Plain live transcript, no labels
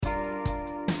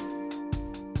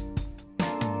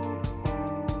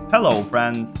Hello,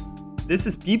 friends! This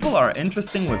is People Are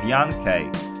Interesting with Jan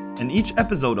K. In each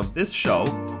episode of this show,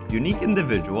 unique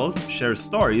individuals share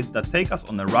stories that take us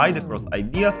on a ride across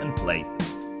ideas and places,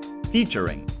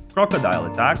 featuring crocodile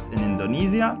attacks in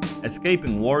Indonesia,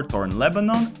 escaping war-torn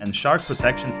Lebanon, and shark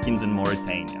protection schemes in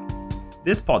Mauritania.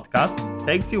 This podcast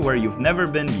takes you where you've never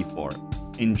been before.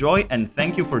 Enjoy and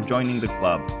thank you for joining the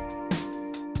club.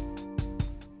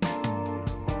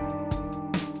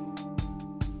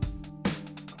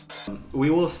 We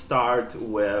will start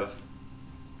with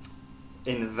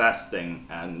investing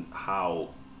and how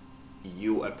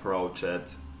you approach it.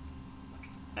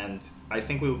 And I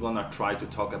think we're gonna try to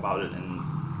talk about it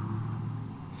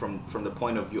from the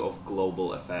point of view of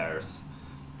global affairs,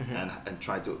 and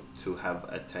try to have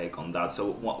a take on that.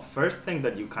 So first thing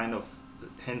that you kind of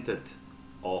hinted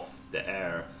off the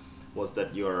air was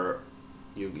that you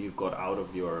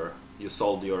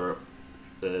sold your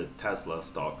Tesla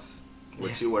stocks,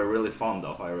 which you were really fond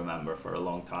of, I remember, for a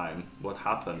long time. What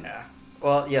happened? Yeah.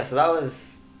 Well, yeah, so that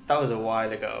was a while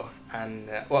ago. And,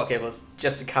 well,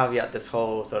 just to caveat this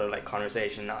whole sort of like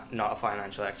conversation, not a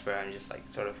financial expert, I'm just like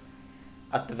sort of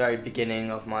at the very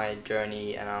beginning of my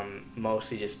journey, and I'm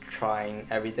mostly just trying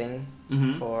everything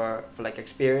for like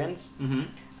experience.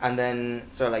 And then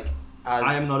sort of like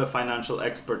I am not a financial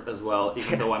expert as well,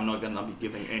 even though I'm not going to be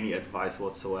giving any advice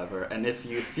whatsoever. And if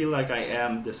you feel like I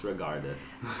am, disregard it.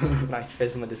 Nice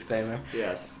FISMA disclaimer.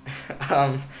 Yes.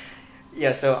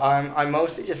 Yeah, so I'm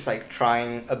mostly just like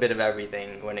trying a bit of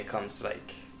everything when it comes to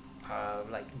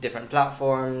like different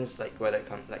platforms, like whether it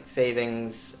comes like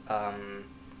savings,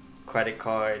 credit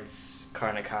cards,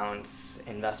 current accounts,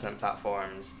 investment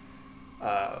platforms,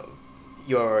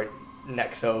 your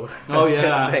Nexo. Oh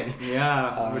yeah, thing.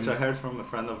 Yeah, which I heard from a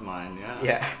friend of mine.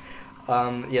 Yeah.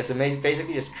 Yeah. So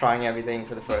basically just trying everything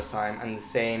for the first time, and the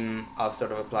same I've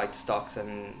sort of applied to stocks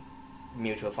and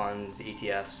mutual funds,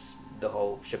 ETFs, the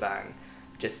whole shebang.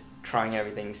 Just trying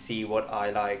everything, see what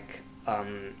I like.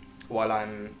 While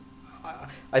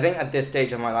I think at this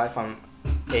stage of my life, I'm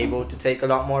able to take a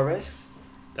lot more risks.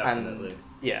 Definitely.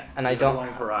 And I don't. A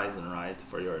long horizon, right,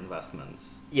 for your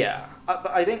investments. Yeah,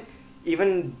 but I think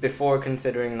even before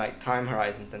considering like time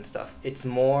horizons and stuff, it's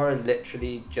more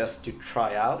literally just to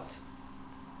try out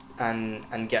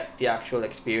and get the actual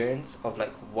experience of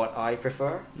like what I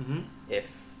prefer.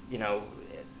 If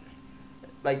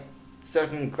like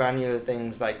certain granular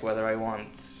things, like whether I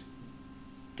want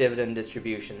dividend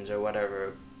distributions or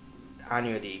whatever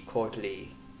annually,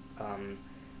 quarterly,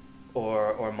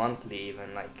 or monthly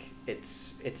even, like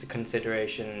it's a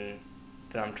consideration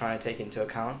that I'm trying to take into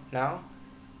account now.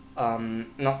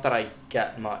 Not that I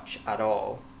get much at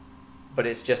all, but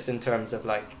it's just in terms of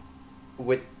like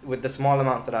with the small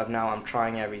amounts that I have now, I'm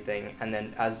trying everything, and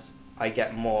then as I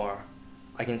get more,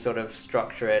 I can sort of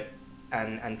structure it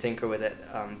and tinker with it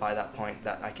by that point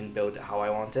that I can build it how I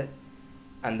want it.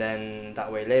 And then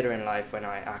that way later in life, when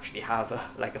I actually have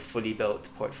a fully built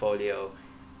portfolio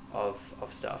of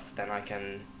stuff, then I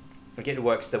can, like, it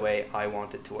works the way I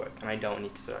want it to work, and I don't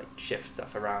need to sort of like shift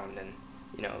stuff around and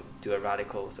do a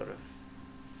radical sort of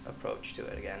approach to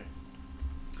it again.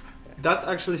 Yeah. That's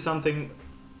actually something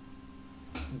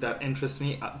that interests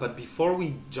me, but before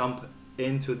we jump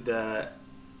into the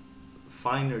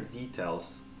finer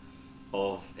details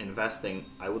of investing,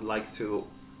 I would like to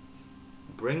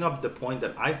bring up the point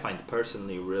that I find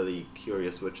personally really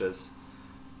curious, which is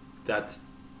that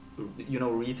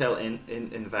retail in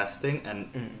investing and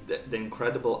the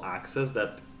incredible access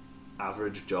that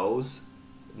average Joes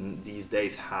these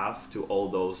days have to all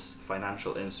those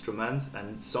financial instruments,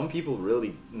 and some people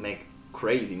really make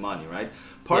crazy money, right?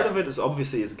 Part of it is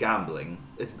obviously gambling.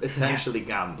 It's essentially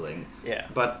gambling. Yeah.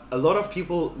 But a lot of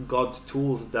people got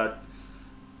tools that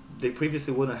they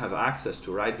previously wouldn't have access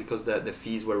to, right? Because the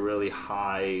fees were really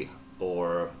high,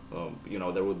 or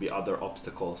there would be other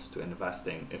obstacles to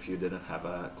investing if you didn't have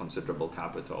a considerable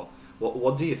capital.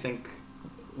 What do you think?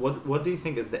 What do you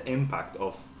think is the impact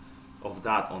of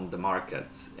that on the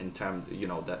markets in terms,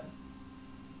 that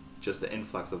just the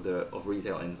influx of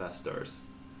retail investors?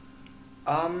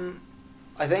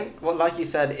 I think, well, like you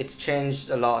said, it's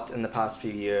changed a lot in the past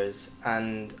few years,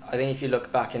 and I think if you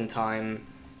look back in time,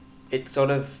 it's sort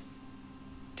of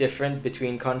different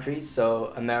between countries.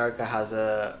 So America has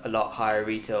a lot higher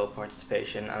retail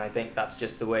participation, and I think that's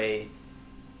just the way,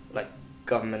 like,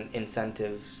 government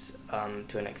incentives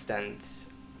to an extent,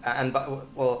 and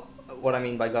what I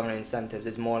mean by government incentives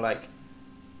is more like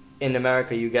in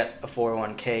America you get a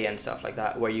 401k and stuff like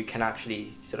that, where you can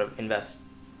actually sort of invest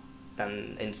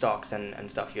in stocks and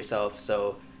stuff yourself.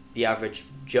 So the average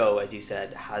Joe, as you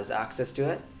said, has access to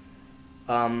it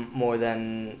more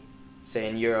than say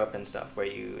in Europe and stuff, where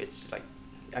it's like,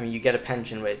 I mean, you get a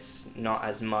pension where it's not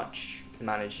as much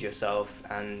managed yourself,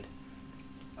 and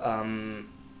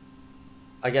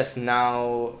I guess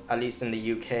now, at least in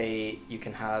the UK, you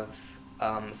can have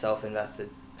self-invested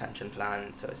pension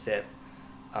plan, so a SIP,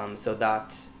 so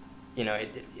that, you know,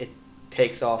 it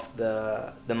takes off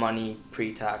the money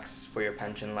pre-tax for your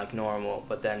pension like normal,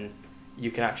 but then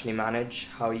you can actually manage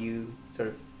how you sort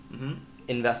of Mm-hmm.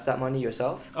 invest that money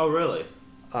yourself. Oh, really?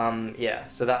 Yeah,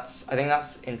 so I think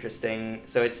that's interesting.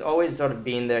 So it's always sort of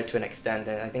been there to an extent,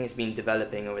 and I think it's been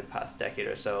developing over the past decade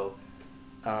or so.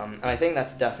 And I think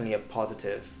that's definitely a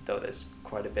positive, though there's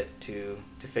quite a bit to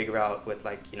figure out with,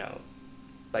 like, you know,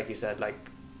 like you said, like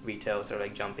retail sort of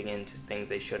like jumping into things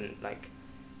they shouldn't, like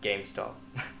GameStop,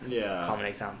 Yeah. common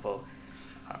example.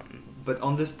 But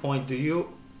on this point, do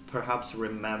you perhaps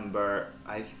remember?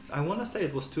 I want to say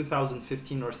it was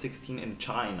 2015 or 16 in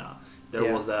China. There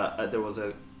Yeah. was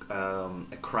a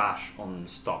crash on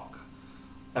stock.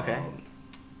 Okay.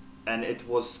 And it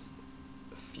was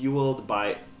fueled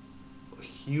by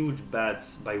huge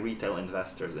bets by retail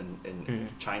investors in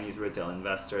Chinese retail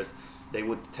investors. They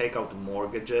would take out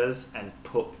mortgages and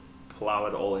plow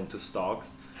it all into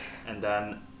stocks, and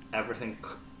then everything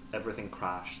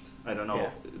crashed. I don't know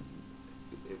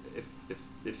Yeah.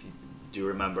 if you do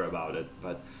remember about it,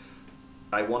 but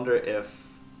I wonder if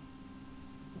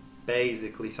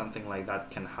basically something like that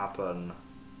can happen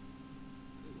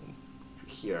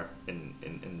here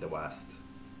in the West.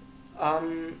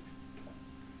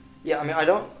 Yeah, I mean,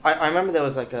 I remember there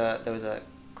was a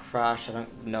crash. I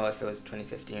don't know if it was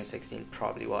 2015 or 16,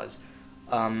 probably was.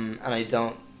 And I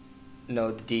don't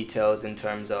know the details in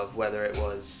terms of whether it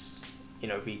was, you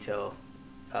know, retail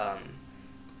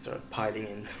sort of piling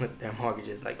in with their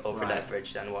mortgages, like over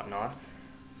leveraged and whatnot.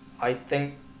 I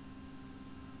think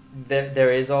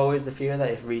there is always the fear that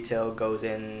if retail goes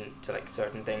in to like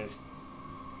certain things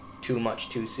too much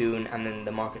too soon, and then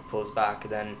the market pulls back,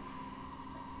 then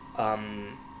I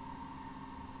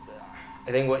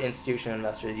think what institutional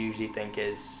investors usually think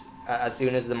is as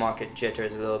soon as the market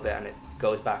jitters a little bit and it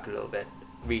goes back a little bit,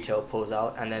 retail pulls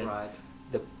out, and then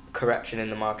the correction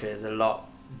in the market is a lot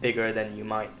bigger than you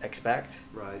might expect.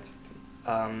 Right.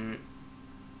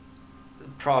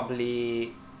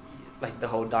 Probably like the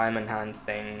whole diamond hands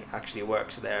thing actually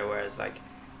works there, whereas like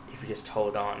if you just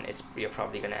hold on, you're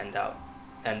probably going to end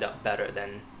up better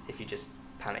than if you just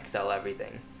panic sell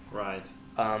everything. Right.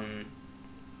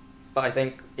 But I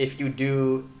think if you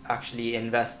do actually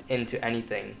invest into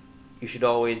anything, you should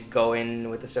always go in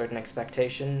with a certain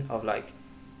expectation of like,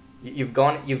 you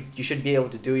should be able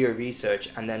to do your research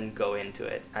and then go into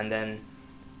it. And then,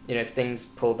 you know, if things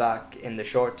pull back in the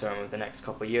short term of the next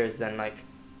couple of years, then like,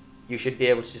 you should be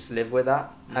able to just live with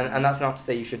that. Mm-hmm. And that's not to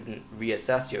say you shouldn't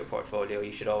reassess your portfolio.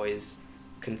 You should always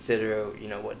consider, you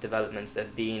know, what developments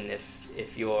there've been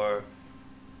if your,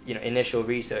 you know, initial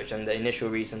research and the initial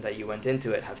reason that you went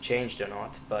into it have changed or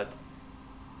not. But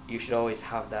you should always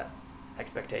have that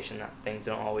expectation that things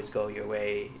don't always go your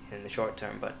way in the short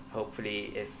term, but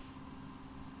hopefully if,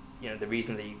 you know, the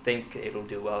reason that you think it'll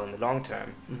do well in the long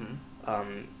term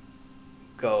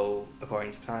go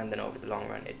according to plan, then over the long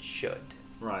run it should.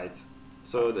 Right.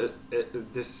 So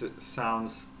this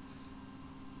sounds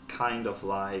kind of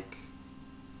like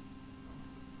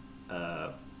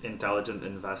Intelligent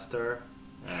Investor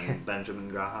and Benjamin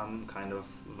Graham kind of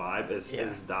vibe.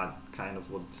 Is that kind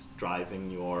of what's driving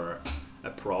your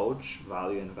approach,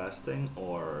 value investing,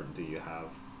 or do you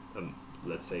have,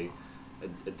 let's say,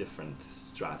 a different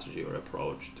strategy or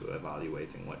approach to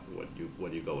evaluating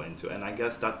what you go into? And I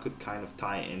guess that could kind of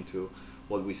tie into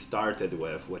what we started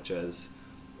with, which is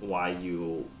why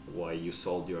you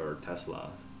sold your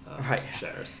Tesla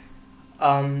shares.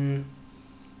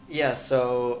 Yeah,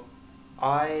 so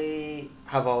I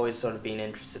have always sort of been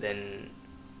interested in,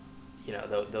 you know,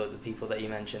 the people that you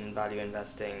mentioned, value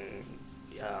investing,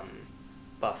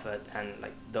 Buffett, and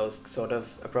like those sort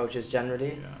of approaches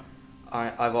generally. Yeah.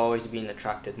 I've always been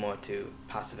attracted more to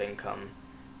passive income.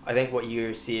 I think what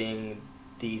you're seeing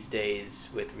these days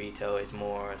with retail is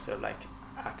more sort of like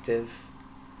active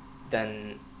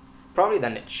than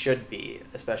it should be,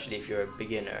 especially if you're a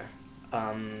beginner.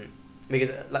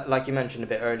 Because like you mentioned a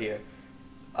bit earlier,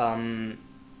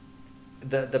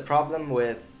 the problem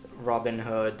with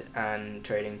Robinhood and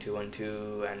Trading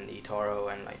 212 and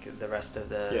eToro and like the rest of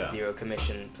the zero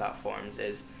commission platforms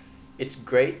is it's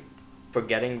great for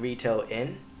getting retail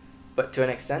in, but to an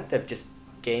extent they've just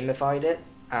gamified it,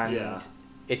 and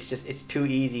it's too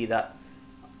easy that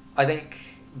I think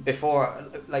before,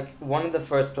 like one of the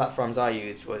first platforms I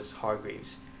used was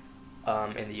Hargreaves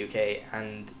in the UK,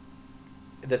 and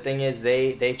the thing is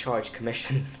they charge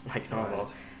commissions like normal,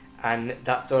 Right. and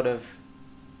that sort of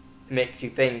makes you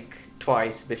think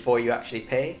twice before you actually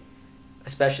pay,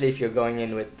 especially if you're going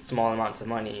in with small amounts of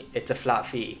money. It's a flat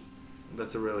fee.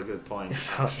 That's a really good point,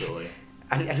 So- actually.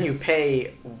 And you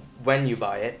pay when you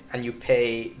buy it, and you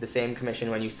pay the same commission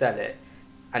when you sell it,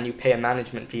 and you pay a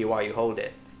management fee while you hold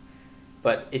it.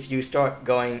 But if you start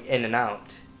going in and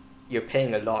out, you're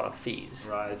paying a lot of fees.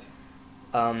 Right.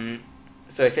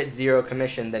 So if it's zero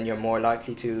commission, then you're more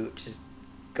likely to just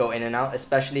go in and out,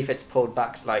 especially if it's pulled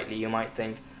back slightly. You might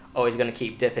think, oh, it's going to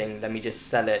keep dipping, let me just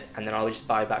sell it, and then I'll just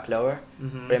buy back lower.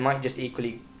 Mm-hmm. But it might just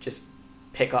equally just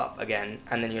pick up again,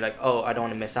 and then you're like, oh, I don't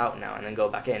want to miss out now, and then go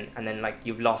back in, and then like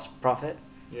you've lost profit.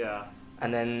 Yeah.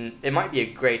 And then it might be a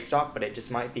great stock, but it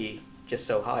just might be just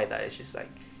so high that it's just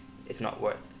like it's not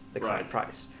worth the current Right.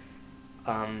 price.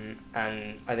 And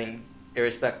I think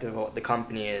irrespective of what the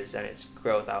company is and its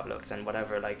growth outlooks and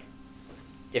whatever, like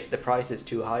if the price is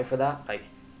too high for that, like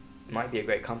it might be a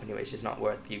great company, but it's just not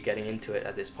worth you getting into it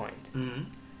at this point. Mm-hmm.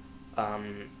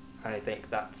 And I think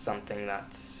that's something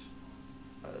that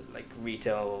like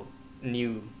retail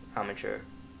new amateur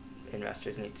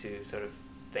investors need to sort of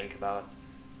think about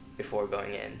before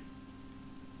going in.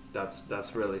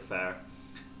 That's really fair.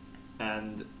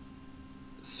 And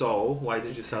so, why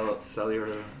did you sell your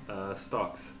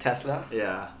stocks? Tesla.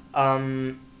 Yeah,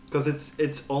 Um, because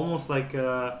it's almost like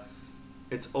a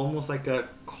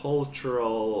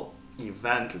cultural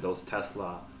event. Those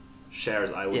Tesla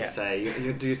shares, I would Yeah.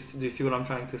 say. Do you see what I'm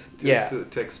trying to Yeah.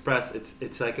 to express?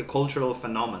 It's like a cultural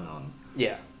phenomenon.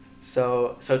 yeah.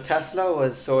 So Tesla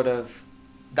was sort of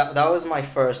that was my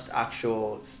first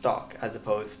actual stock as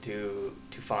opposed to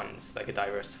funds, like a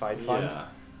diversified fund. Yeah.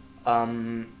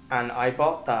 And I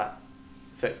bought that.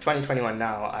 So it's 2021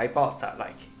 now. I bought that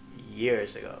like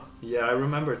years ago. Yeah, I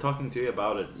remember talking to you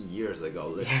about it years ago,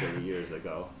 literally years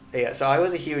ago. Yeah, so I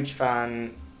was a huge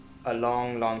fan a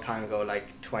long time ago, like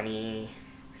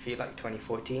I feel like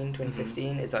 2014,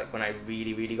 2015 is like when I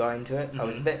really got into it. I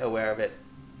was a Mhm. bit aware of it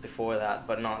before that,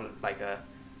 but not like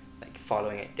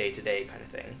following it day to day kind of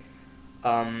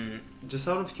thing. Just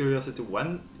out of curiosity,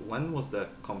 when was the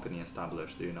company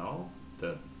established? Do you know?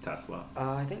 The Tesla.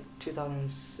 I think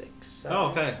 2006. Oh,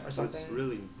 okay. Or So something. it's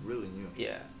really new.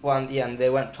 Yeah. Well, and they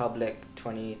went public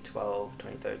 2012,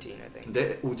 2013, I think.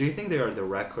 Do you think they are the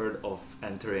record of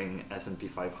entering S&P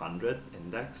 500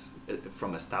 index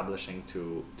from establishing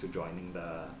to joining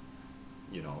the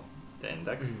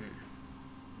index? Mhm.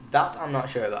 That I'm not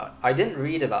sure about. I didn't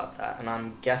read about that, and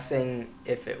I'm guessing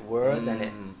if it were, then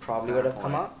it probably Fair would have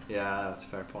come point. up. Yeah, that's a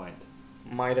fair point.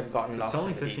 Might have gotten It's lost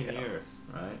only in the 15 detail. years,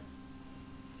 right?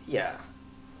 Yeah.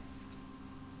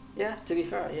 Yeah, to be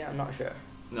fair, yeah, I'm not sure.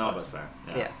 No, but fair.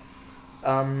 Yeah.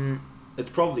 It's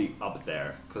probably up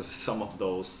there because some of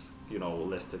those,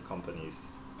 listed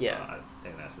companies. Yeah.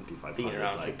 In S&P 500. Been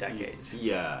around for like, decades.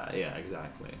 Yeah,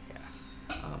 exactly.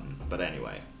 Yeah. But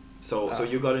anyway, so Uh,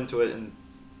 you got into it in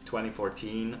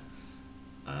 2014,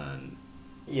 and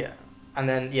Yeah. And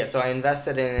then, so I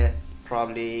invested in it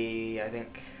probably, I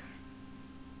think,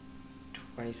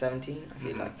 2017, I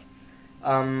feel Mhm. like.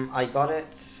 I got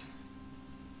it,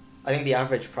 I think the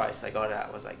average price I got it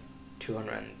at was like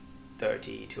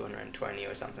 230, 220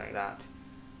 or something like that.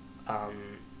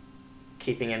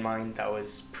 Keeping in mind that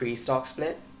was pre-stock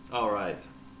split. all right.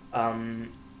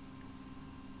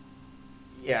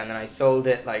 Yeah, and then I sold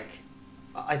it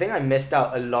I think I missed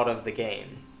out a lot of the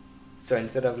gain. So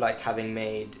instead of like having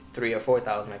made 3,000 or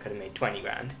 4,000, I could have made 20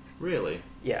 grand. Really?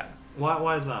 Yeah.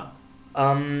 Why is that?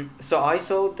 So I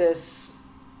sold this.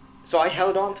 So I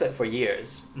held on to it for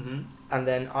years, Mm-hmm. and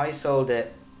then I sold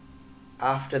it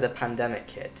after the pandemic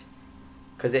hit,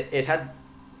 because it had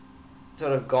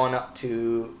sort of gone up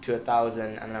to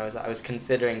 1,000, and then I was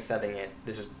considering selling it.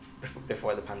 This was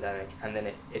before the pandemic, and then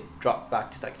it dropped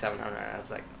back to like 700, and I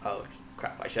was like, oh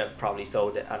crap, I should have probably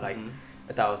sold it at like Mhm.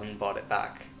 1,000, bought it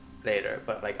back later.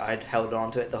 But like I'd held on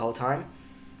to it the whole time,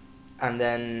 and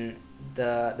then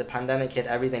the pandemic hit,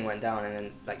 everything went down, and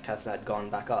then like Tesla had gone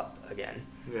back up again.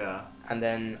 Yeah. And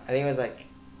then I think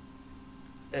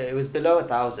it was below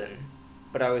 1,000,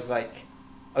 but I was like,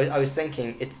 I was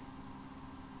thinking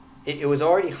it was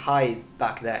already high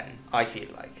back then, I feel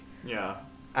like, Yeah.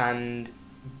 and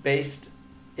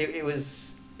it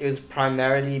was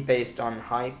primarily based on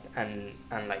hype and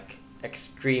like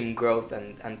extreme growth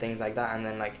and things like that, and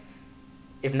then like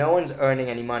if no one's earning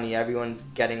any money, everyone's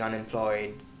getting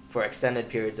unemployed for extended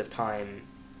periods of time.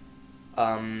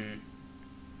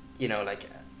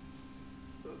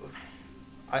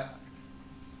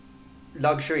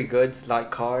 Luxury goods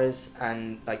like cars,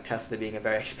 and like Tesla being a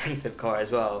very expensive car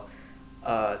as well,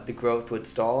 the growth would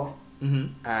stall.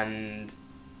 and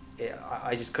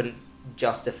I just couldn't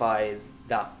justify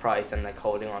that price and like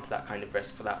holding on to that kind of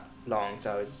risk for that long.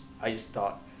 So I just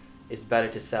thought it's better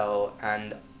to sell,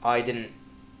 and I didn't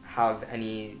have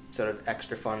any sort of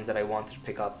extra funds that I wanted to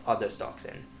pick up other stocks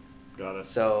in. Got it.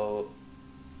 So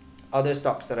other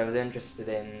stocks that I was interested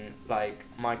in, like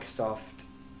Microsoft,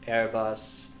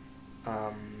 Airbus,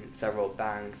 several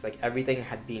banks, like everything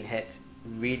had been hit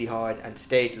really hard and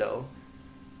stayed low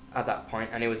at that point,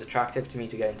 and it was attractive to me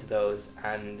to get into those,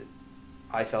 and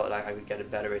I felt like I could get a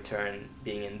better return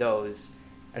being in those.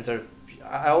 And sort of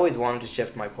I always wanted to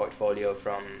shift my portfolio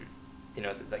from, you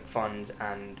know, like funds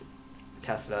and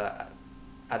Tesla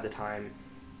at the time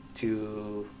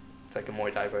to like a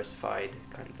more diversified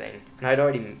kind of thing, and I'd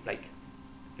already like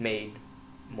made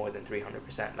more than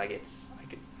 300%. Like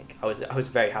I was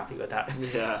very happy with that.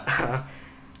 Yeah.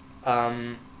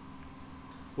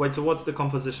 Wait, so what's the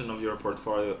composition of your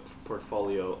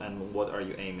portfolio, and what are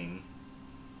you aiming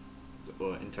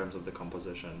in terms of the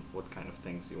composition? What kind of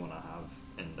things you want to have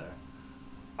in there?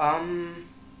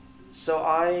 So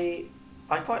I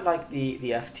quite like the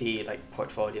FT like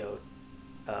portfolio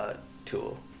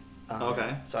tool.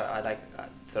 Okay. So I like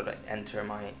sort of like enter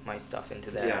my stuff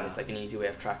into there, and it's like an easy way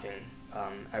of tracking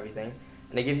everything,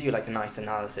 and it gives you like a nice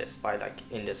analysis by like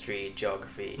industry,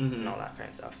 geography, and all that kind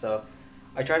of stuff. So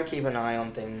I try to keep an eye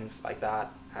on things like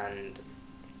that, and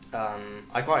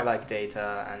I quite like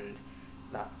data and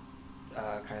that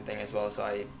kind of thing as well. So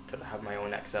I sort of have my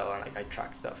own Excel, and like I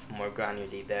track stuff more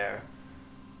granularly there.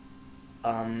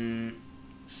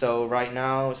 So right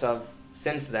now,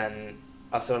 since then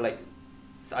I've sort of like,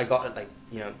 so I got like,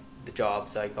 you know, the job,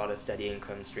 so I got a steady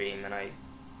income stream, and I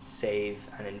save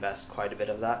and invest quite a bit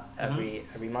of that every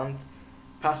month.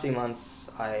 Past 3 months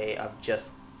I've just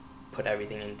put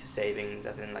everything into savings,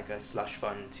 as in like a slush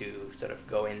fund to sort of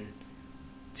go in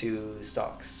to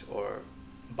stocks or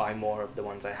buy more of the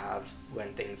ones I have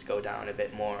when things go down a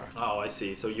bit more. Oh, I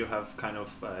see. So you have kind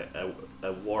of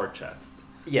a war chest.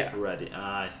 Yeah. Ready.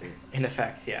 I see. In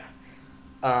effect, yeah.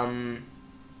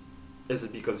 Is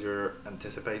it because you're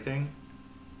anticipating?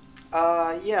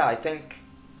 Yeah, I think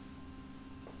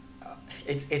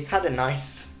it's had a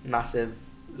nice, massive,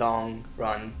 long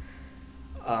run.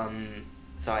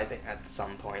 So I think at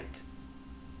some point,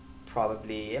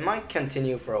 probably it might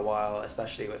continue for a while,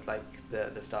 especially with like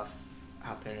the stuff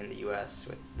happening in the US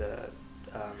with the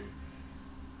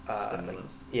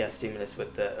stimulus. Stimulus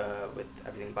with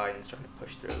everything Biden's trying to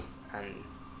push through, and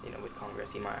you know, with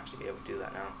Congress he might actually be able to do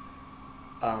that now.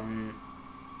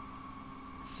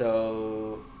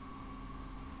 So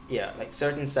yeah, like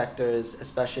certain sectors,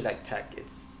 especially like tech,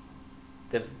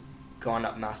 they've gone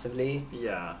up massively.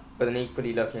 Yeah. But then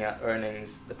equally looking at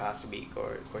earnings the past week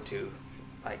or two,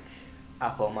 like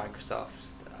Apple,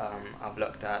 Microsoft, I've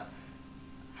looked at,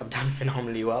 have done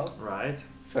phenomenally well. Right.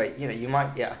 So you know, you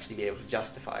might actually be able to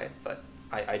justify it, but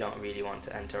I don't really want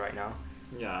to enter right now.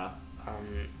 Yeah.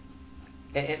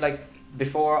 Like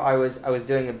before, I was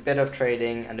doing a bit of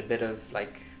trading and a bit of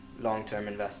like long-term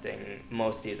investing,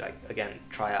 mostly like, again,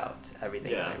 try out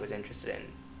everything that I was interested in.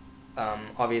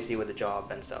 Obviously with the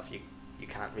job and stuff, you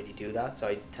can't really do that, so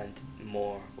I tend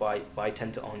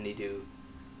to only do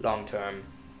long-term.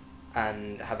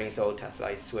 And having sold Tesla,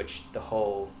 I switched the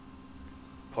whole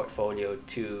portfolio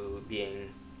to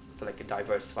being like a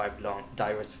diversified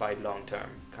long-term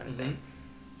kind of thing.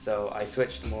 So I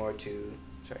switched more to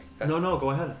No, go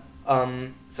ahead.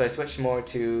 So I switched more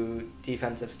to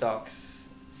defensive stocks,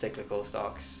 cyclical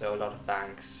stocks, so a lot of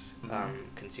banks,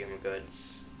 consumer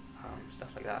goods,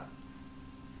 stuff like that.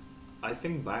 I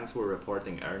think banks were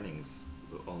reporting earnings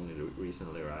only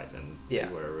recently, right? And they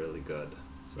were really good.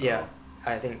 So. Yeah,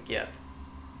 I think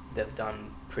they've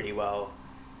done pretty well,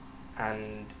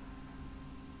 and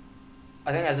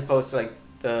I think as opposed to like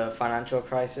the financial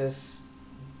crisis,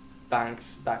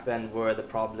 banks back then were the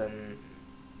problem.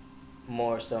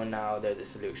 More so now they're the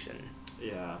solution.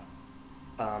 Yeah.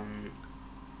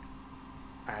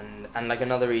 And like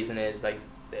another reason is like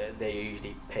they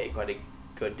usually pay quite a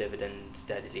good dividend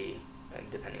steadily, and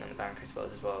depending on the bank I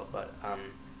suppose as well. But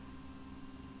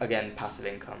again, passive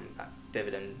income,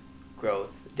 dividend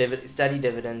growth, steady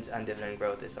dividends and dividend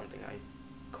growth is something I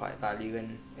quite value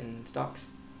in stocks.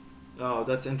 Oh,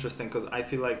 that's interesting, because I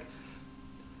feel like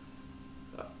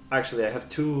actually I have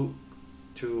two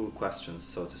questions,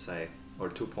 so to say, or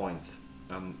 2 points.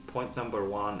 Point number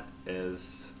one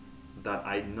is that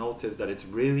I noticed that it's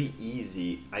really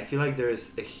easy. I feel like there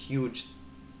is a huge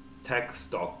tech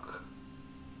stocks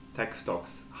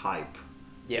hype.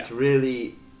 Yeah. It's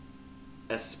really,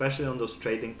 especially on those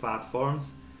trading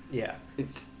platforms. Yeah.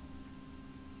 It's,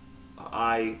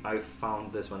 I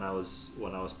found this when I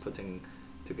was putting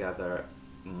together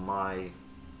my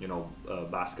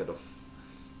basket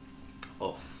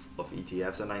of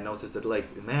ETFs, and I noticed that,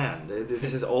 like, man,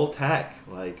 this is all tech,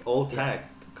 like all tech.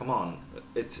 Come on,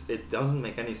 it doesn't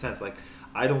make any sense. Like,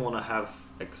 I don't want to have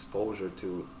exposure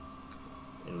to,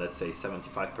 in let's say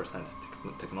 75%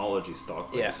 technology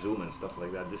stock, like Zoom and stuff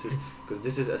like that. This is because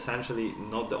this is essentially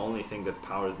not the only thing that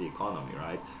powers the economy,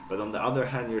 right? But on the other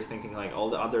hand, you're thinking like all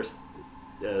the other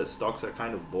stocks are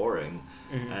kind of boring,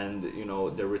 and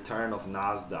the return of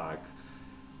Nasdaq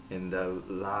in the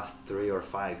last 3 or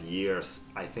 5 years,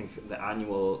 I think the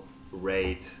average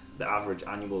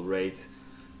annual rate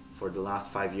for the last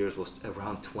 5 years was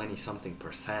around 20 something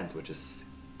percent, which is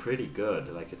pretty good.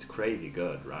 Like, it's crazy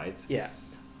good, right? Yeah.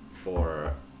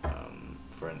 For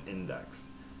an index,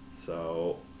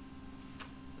 so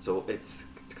it's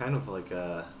kind of like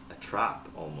a trap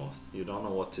almost. You don't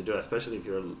know what to do, especially if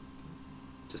you're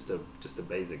just a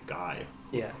basic guy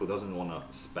who doesn't want to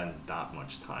spend that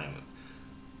much time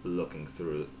looking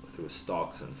through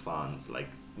stocks and funds, like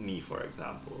me, for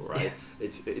example, right?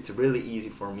 It's really easy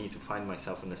for me to find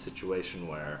myself in a situation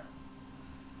where,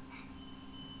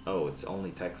 it's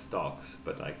only tech stocks,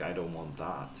 but like, I don't want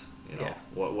that.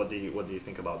 What do you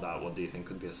think about that? What do you think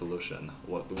could be a solution?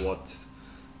 What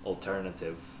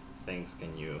alternative things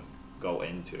can you go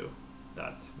into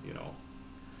that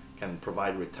can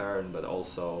provide return, but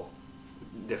also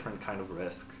different kind of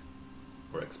risk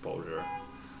or exposure?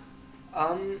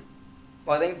 Well,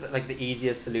 I think that, like, the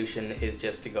easiest solution is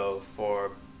just to go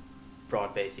for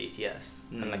broad-based ETFs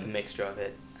and like a mixture of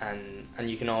it, and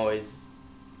you can always,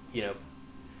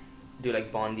 do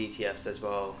like bond ETFs as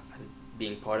well as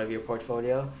being part of your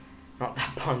portfolio. Not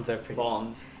that bonds are pretty.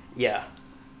 Bonds. Yeah.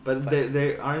 But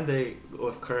they aren't they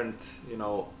with current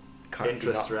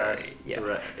interest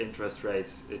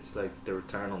rates. It's like the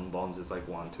return on bonds is like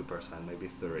 1-2%, maybe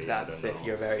 3%. That's if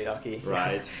you're very lucky.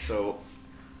 Right. So.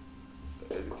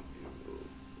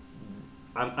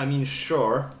 I mean,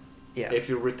 sure. Yeah. If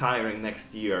you're retiring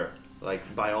next year,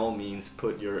 like, by all means,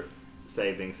 put your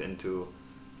savings into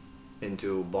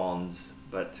bonds.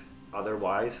 But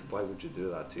otherwise, why would you do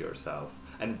that to yourself?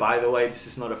 And by the way, this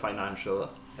is not a financial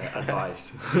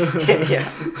advice. Yeah.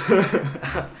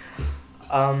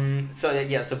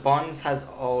 So bonds has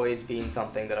always been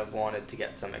something that I've wanted to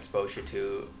get some exposure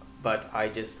to, but I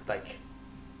just, like,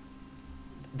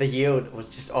 the yield was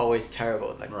just always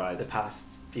terrible, like, the past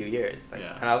few years. Like,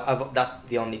 and I've that's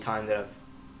the only time that I've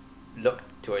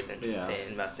looked towards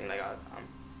investing. Like, I'm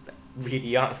like, really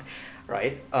young,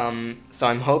 right? So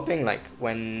I'm hoping, like,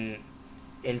 when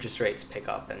interest rates pick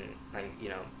up and, like,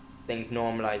 things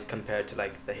normalize compared to,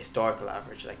 like, the historical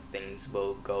average, like, things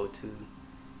will go to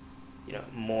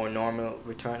more normal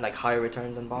return, like higher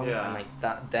returns on bonds, and like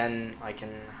that, then I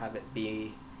can have it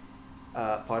be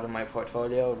part of my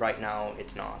portfolio. Right now,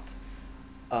 it's not.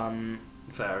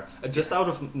 Fair. Just out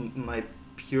of my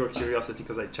pure curiosity,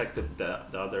 because I checked it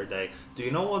the other day, do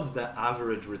you know what's the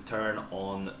average return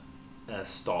on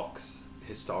stocks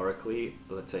historically,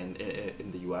 let's say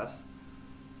in the US?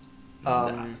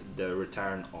 The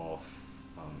return of,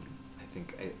 I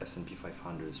think S&P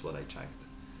 500 is what I checked.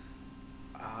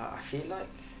 I feel like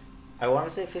I want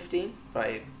to say 15, but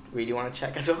I really want to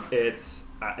check as well. It's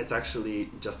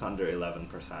actually just under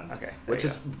 11%. Okay. Which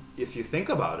is, if you think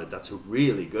about it, that's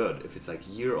really good. If it's like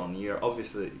year on year,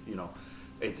 obviously,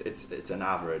 it's an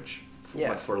average,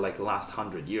 but for like last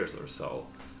 100 years or so.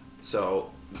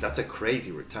 So that's a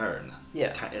crazy return.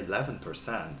 Yeah.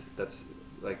 11%. That's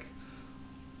like,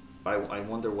 I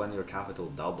wonder when your capital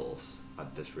doubles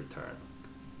at this return.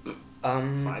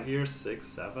 5 years, 6,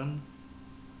 7.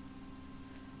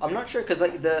 I'm not sure, because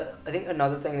like I think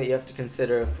another thing that you have to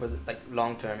consider for like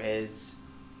long term is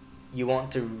you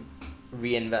want to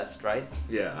reinvest, right?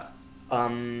 Yeah.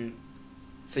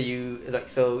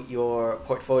 So your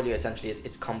portfolio essentially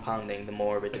is compounding the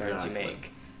more returns you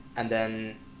make, and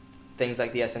then things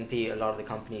like the S&P, a lot of the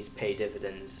companies pay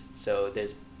dividends, so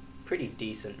there's pretty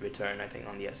decent return, I think,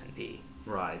 on the S&P.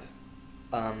 Right.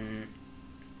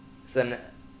 So then,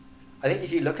 I think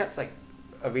if you look at like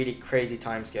a really crazy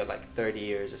time scale, like 30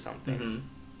 years or something,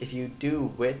 if you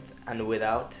do with and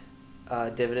without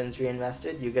dividends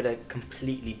reinvested, you get a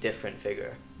completely different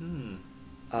figure.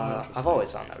 I've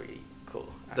always found that really cool.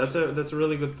 Actually. That's a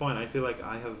really good point. I feel like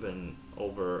I have been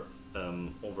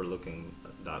overlooking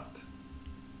that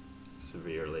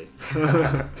severely.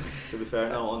 To be fair,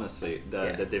 no, honestly,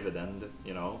 the dividend,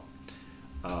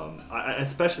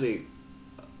 especially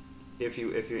if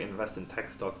you invest in tech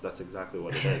stocks, that's exactly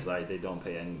what it is. Like, they don't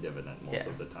pay any dividend most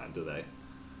of the time, do they?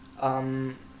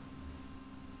 Well,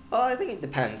 I think it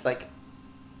depends. Like,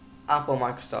 Apple,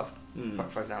 Microsoft, Mm.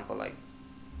 for example, like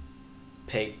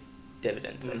pay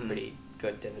dividends, like Mhm. pretty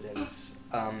good dividends.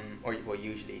 Or well,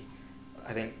 usually,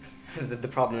 I think the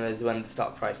problem is when the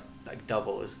stock price like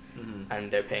doubles Mhm.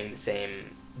 and they're paying the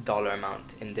same dollar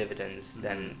amount in dividends, Mhm.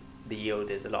 then the yield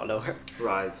is a lot lower.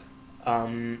 Right.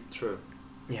 Um, True.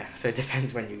 yeah, so it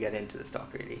depends when you get into the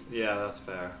stock, really. Yeah, that's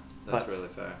fair. That's But, really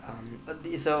fair.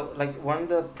 So like one of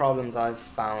the problems I've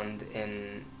found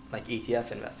in like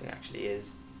ETF investing actually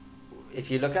is if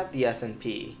you look at the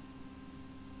S&P,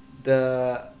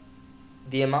 the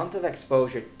amount of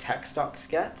exposure tech stocks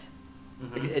get,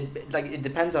 Mhm. it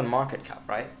depends on market cap,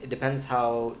 right? It depends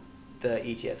how the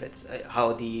ETF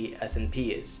how the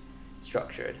S&P is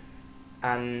structured,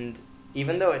 and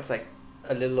even though it's like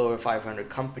a little over 500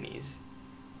 companies,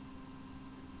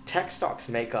 tech stocks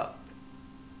make up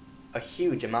a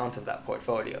huge amount of that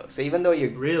portfolio. So even though you're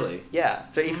Really? yeah,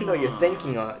 so even though you're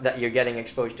thinking Ah. that you're getting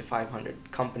exposed to 500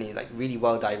 companies like really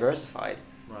well diversified,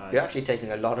 Right. you're actually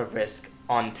taking a lot of risk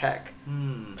on tech,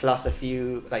 Hmm. plus a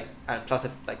few like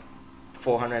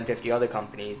 450 other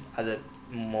companies as a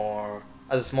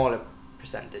smaller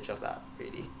percentage of that,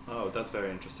 really. Oh, that's very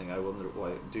interesting. I wonder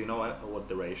why. Do you know what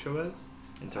the ratio is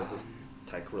in terms of Um,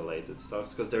 tech-related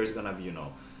stocks? Because there is gonna be, a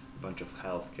bunch of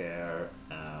healthcare,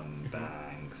 Mhm.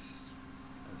 banks,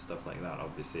 and stuff like that.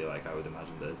 Obviously, like I would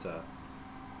imagine that it's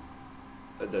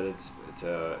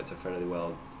a fairly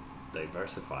well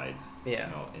diversified, Yeah.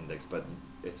 index, but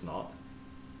it's not.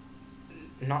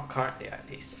 Not currently, at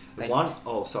least. Like,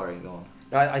 Oh, sorry, go on.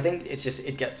 no, I think it's just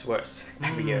it gets worse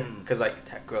every year Mm. because like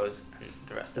tech grows and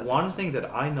the rest doesn't. One thing that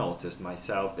I noticed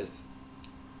myself is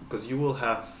because you will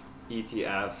have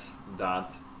ETFs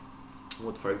that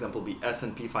would, for example, be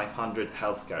S&P 500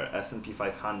 healthcare, S&P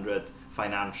 500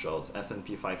 financials,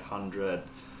 S&P 500,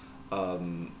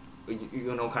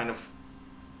 kind of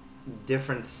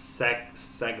different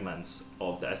segments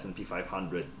of the S&P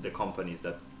 500, the companies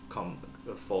that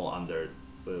fall under,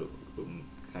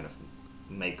 kind of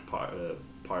make part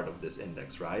of this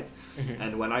index, right? Mhm.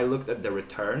 And when I looked at the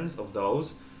returns of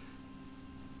those,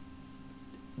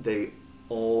 the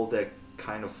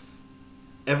kind of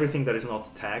everything that is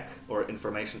not tech or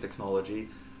information technology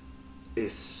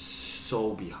is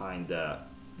so behind the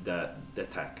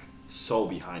tech, so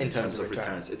behind in terms of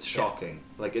returns. It's shocking.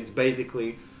 Like it's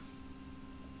basically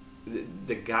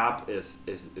the gap is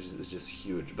just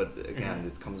huge. But again,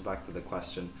 it comes back to the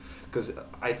question, because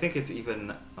I think it's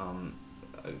even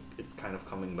it kind of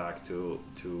coming back to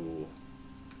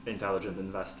Intelligent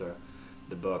Investor,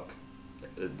 the book,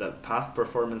 that past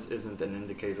performance isn't an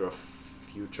indicator of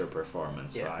future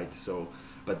performance, right? So,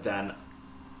 but then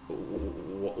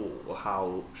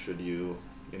how should you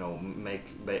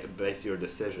base your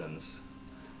decisions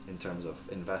in terms of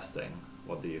investing?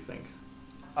 What do you think?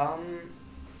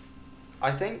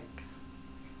 I think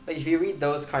like if you read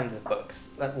those kinds of books,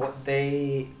 like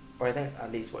I think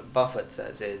at least what Buffett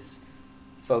says is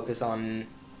focus on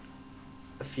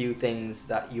a few things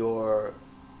that you're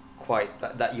quite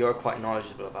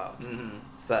knowledgeable about, Mm-hmm.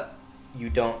 so that you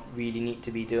don't really need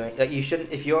to be doing like you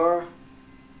shouldn't if you're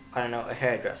I don't know a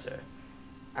hairdresser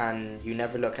and you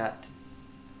never look at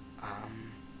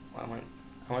well,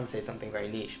 I want to say something very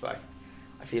niche, but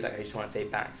I feel like I just want to say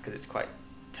banks because it's quite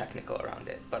technical around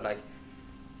it, but like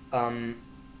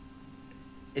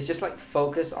it's just like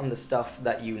focus on the stuff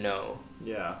that you know,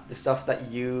 the stuff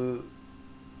that you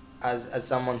as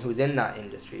someone who's in that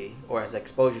industry or has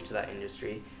exposure to that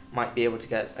industry might be able to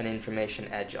get an information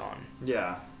edge on.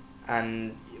 Yeah.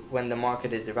 And when the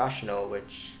market is irrational,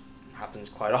 which happens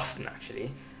quite often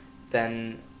actually,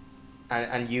 then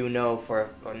and you know or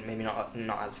maybe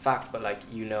not as fact, but like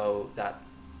you know that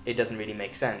it doesn't really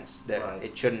make sense, that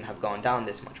it shouldn't have gone down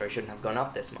this much or it shouldn't have gone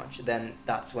up this much, then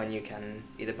that's when you can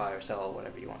either buy or sell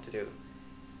whatever you want to do.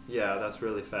 Yeah, that's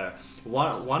really fair.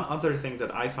 One other thing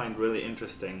that I find really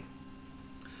interesting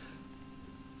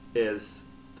is,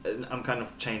 and I'm kind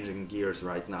of changing gears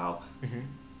right now,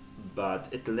 but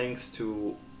it links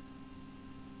to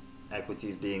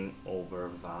equities being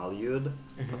overvalued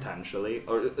potentially,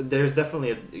 or there's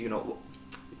definitely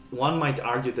one might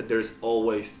argue that there's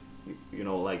always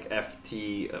like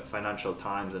FT, Financial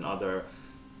Times, and other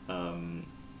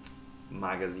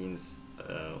magazines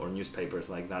or newspapers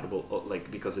like that will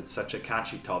because it's such a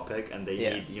catchy topic and they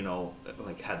need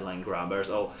like headline grabbers.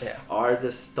 Are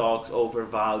the stocks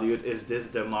overvalued? Is this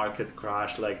the market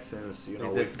crash since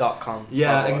is this .com?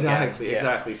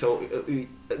 Exactly. So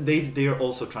they're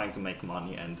also trying to make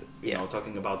money and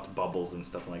talking about bubbles and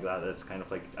stuff like that. That's kind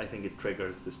of like, I think it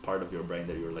triggers this part of your brain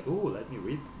that you're like, ooh, let me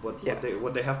read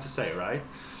what they have to say, right?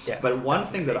 But one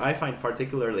thing that I find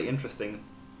particularly interesting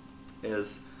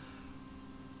is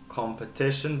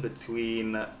competition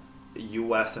between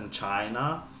US and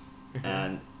China,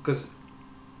 and because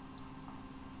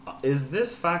is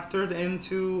this factored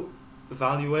into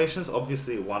valuations?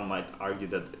 Obviously, one might argue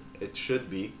that it should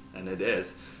be, and it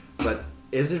is, but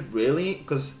is it really?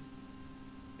 Because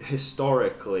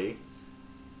historically,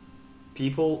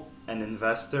 people and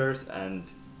investors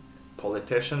and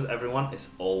politicians, everyone is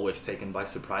always taken by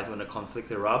surprise when a conflict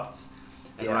erupts.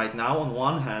 And right now, on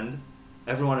one hand,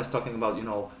 everyone is talking about,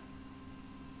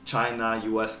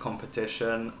 China-US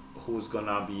competition, who's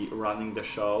gonna be running the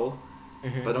show.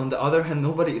 But on the other hand,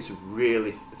 nobody is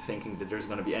really thinking that there's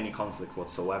gonna be any conflict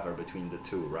whatsoever between the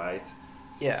two, right?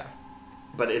 Yeah.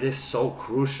 But it is so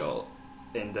crucial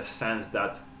in the sense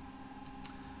that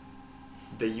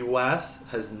the US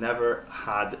has never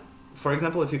had, for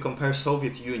example, if you compare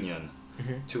Soviet Union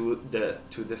to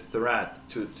the threat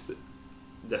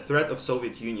of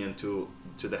Soviet Union to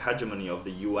the hegemony of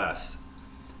the US,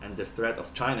 and the threat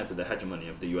of China to the hegemony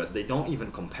of the US, they don't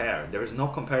even compare. There is no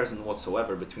comparison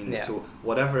whatsoever between the two.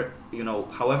 Whatever,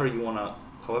 however you wanna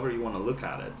look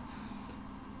at it.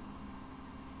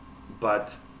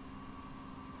 But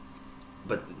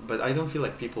I don't feel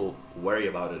like people worry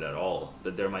about it at all.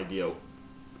 That there might be a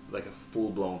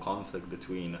full-blown conflict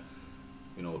between,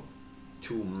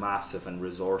 two massive and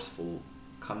resourceful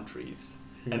countries.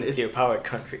 And nuclear-powered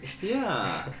countries.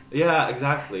 Yeah,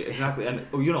 exactly. And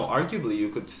arguably you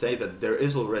could say that there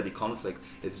is already conflict.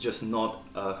 It's just not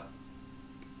a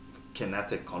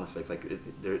kinetic conflict.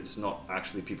 There's not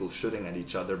actually people shooting at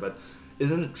each other. But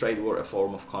isn't a trade war a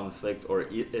form of conflict, or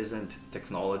isn't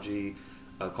technology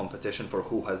a competition for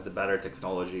who has the better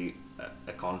technology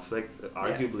a conflict?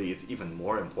 Arguably, it's even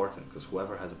more important because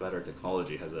whoever has a better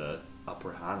technology has a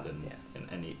upper hand in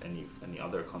any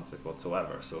other conflict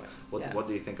whatsoever. So what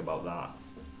do you think about that?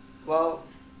 Well,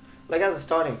 as a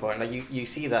starting point, you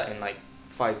see that in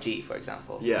 5G, for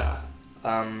example. Yeah.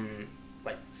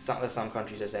 Some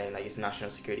countries are saying it's a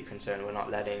national security concern. We're not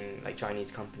letting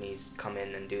Chinese companies come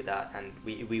in and do that, and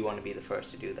we want to be the first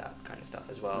to do that kind of stuff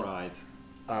as well. Right.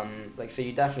 So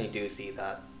you definitely do see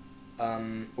that.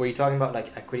 Were you talking about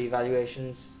equity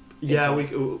valuations? Yeah,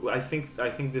 I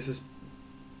think this is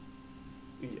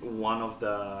one of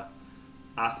the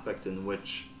aspects in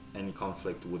which any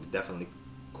conflict would definitely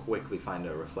quickly find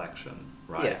a reflection,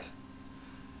 right?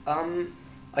 Yeah.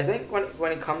 I think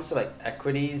when it comes to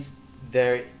equities,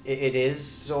 it is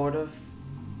sort of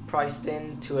priced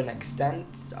in to an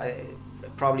extent. It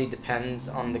probably depends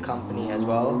on the company as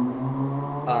well.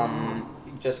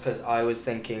 Just because I was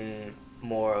thinking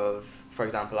more of, for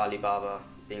example, Alibaba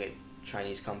being a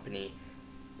Chinese company.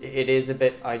 It is a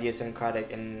bit idiosyncratic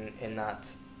in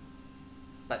that,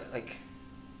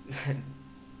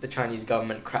 the Chinese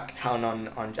government cracked down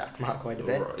on Jack Ma quite a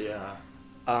bit. Yeah.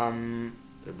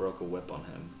 They broke a whip on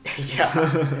him.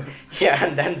 Yeah,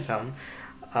 and then some.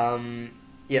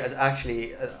 It's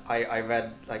actually I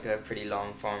read a pretty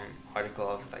long form article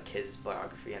of his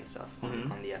biography and stuff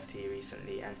on the FT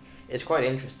recently, and it's quite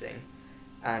interesting,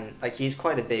 and he's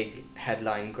quite a big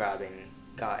headline grabbing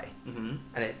guy,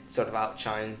 and it sort of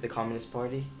outshines the Communist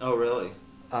Party. Oh, really?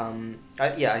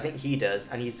 I think he does,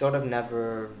 and he's sort of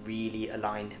never really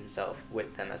aligned himself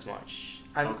with them as much,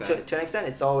 and to an extent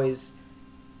it's always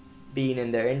been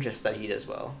in their interest that he does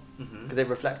well, because it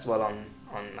reflects well on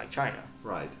China.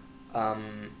 Right.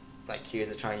 Here's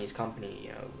a Chinese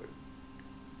company,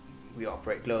 we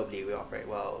operate globally, we operate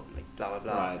well, blah blah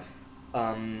blah.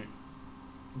 Right.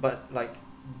 But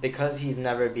because he's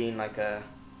never been a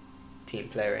team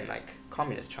player in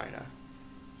communist China,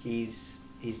 he's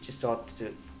just sought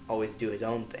to always do his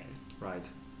own thing. Right.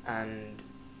 And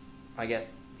I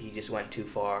guess he just went too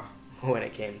far when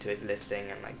it came to his listing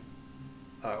and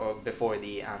or before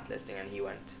the Ant listing, and he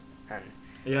went and.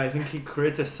 Yeah, I think he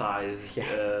criticized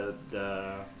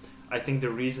I think the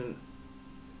reason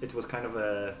it was kind of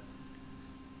a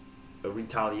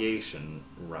retaliation,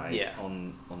 right? Yeah.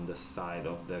 On the side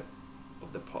of the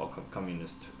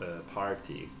Communist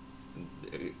Party.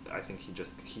 I think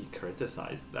he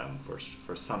criticized them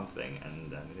for something,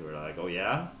 and then they were like, "Oh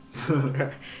yeah,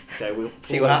 okay, we'll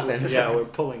see what happens." Yeah, we're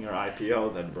pulling your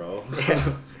IPO then, bro.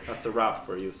 Yeah. That's a wrap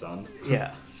for you, son.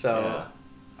 Yeah. So,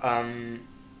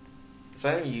 so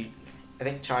I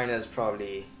think China is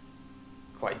probably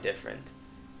quite different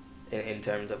in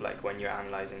terms of when you're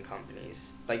analyzing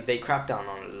companies. They crack down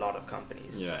on a lot of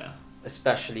companies. Yeah.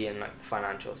 Especially in the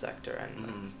financial sector,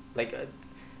 and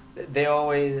they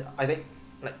always, I think,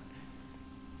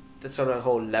 the sort of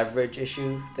whole leverage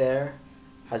issue there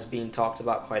has been talked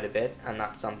about quite a bit, and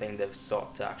that's something they've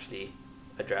sought to actually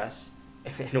address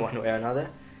in one way or another.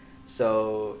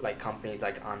 So companies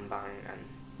like Anbang and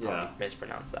probably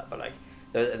mispronounced that, but like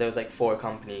there was like 4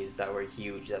 companies that were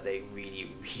huge that they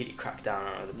really really cracked down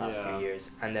on over the past few years,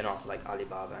 and then also like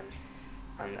Alibaba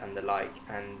and the like.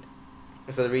 And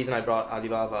so the reason I brought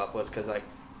Alibaba up was because like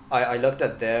I looked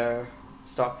at their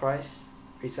stock price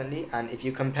recently, and if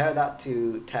you compare that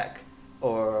to tech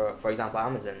or, for example,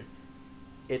 Amazon,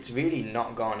 it's really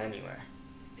not gone anywhere.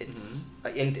 It's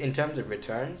like in terms of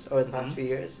returns over the past few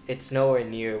years, it's nowhere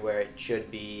near where it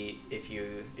should be if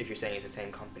you're saying it's the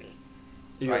same company.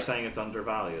 You're saying it's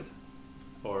undervalued,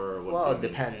 or what? Well, it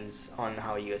depends on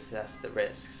how you assess the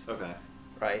risks. Okay.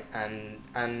 Right,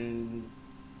 and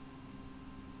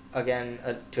again,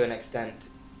 to an extent,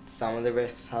 some of the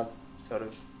risks have sort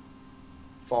of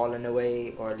fallen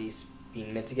away, or at least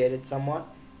been mitigated somewhat,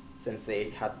 since they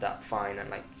had that fine, and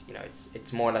like, you know,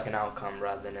 it's more like an outcome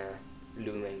rather than a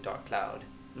looming dark cloud.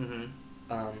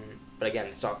 But again,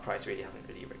 the stock price really hasn't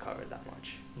really recovered that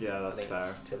much. Yeah, that's I think fair.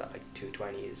 It's still at like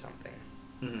 220 or something.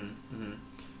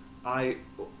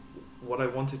 What I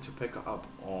wanted to pick up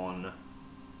on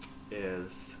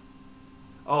is,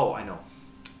 I know.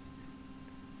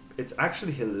 It's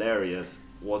actually hilarious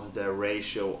what's the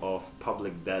ratio of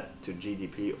public debt to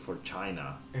GDP for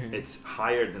China. It's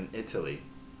higher than Italy,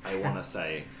 I want to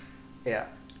say. Yeah.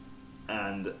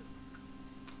 And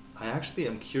I actually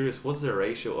am curious, what's the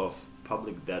ratio of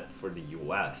public debt for the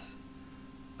US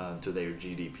to their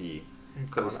GDP?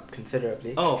 Gone up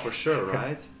considerably. Oh, for sure,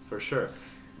 right? For sure.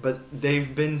 But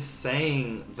they've been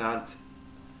saying that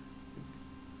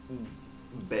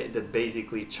that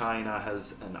basically China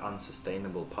has an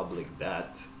unsustainable public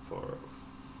debt for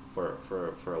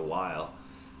a while.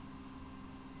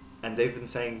 And they've been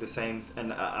saying the same,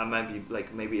 and I might be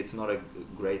like, maybe it's not a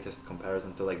greatest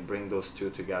comparison to like bring those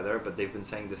two together, but they've been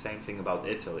saying the same thing about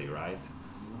Italy, right?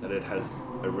 That it has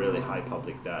a really high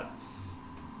public debt.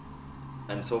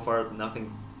 And so far,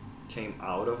 nothing came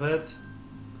out of it.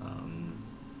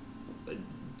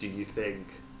 Do you think,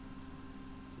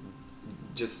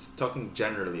 just talking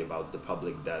generally about the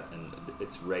public debt and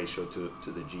its ratio to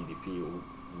the GDP,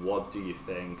 what do you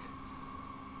think,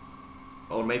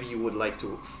 or maybe you would like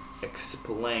to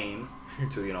explain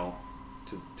to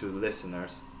to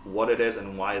listeners what it is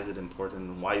and why is it important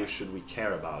and why should we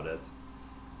care about it,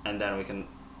 and then we can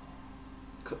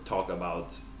talk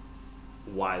about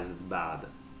why is it bad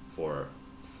for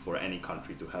any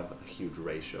country to have a huge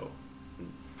ratio.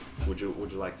 Would you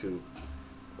like to?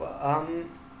 Well,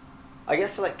 I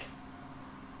guess like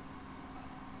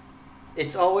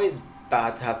it's always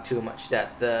bad to have too much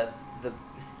debt.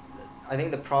 I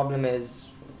think the problem is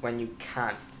when you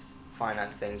can't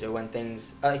finance things, or when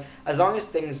things like, as long as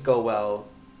things go well,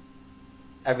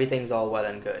 everything's all well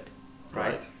and good,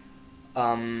 right?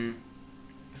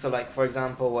 So like, for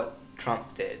example, what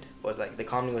Trump did was like the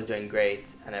economy was doing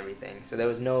great and everything, so there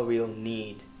was no real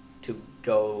need to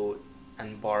go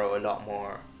and borrow a lot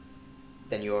more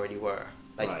than you already were.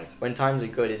 Like when times are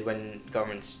good is when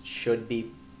governments should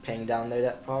be paying down their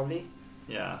debt, probably.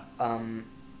 Yeah.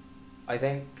 I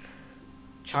think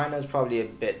China's probably a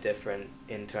bit different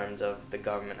in terms of the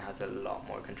government has a lot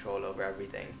more control over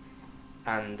everything,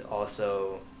 and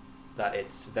also that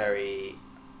it's very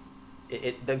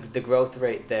the growth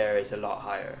rate there is a lot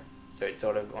higher, so it's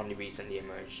sort of only recently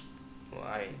emerged. Well,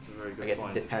 I guess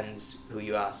it depends who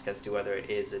you ask as to whether it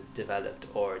is a developed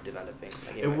or developing,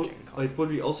 like emerging economy. It would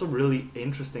be also really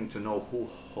interesting to know who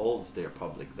holds their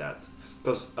public debt,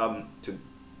 because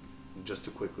just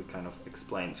to quickly kind of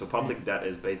explain, so public debt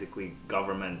is basically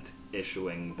government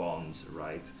issuing bonds,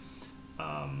 right?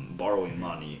 Borrowing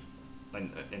money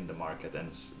in the market,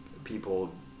 and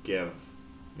people give,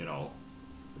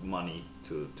 money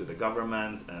to the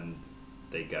government, and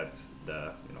they get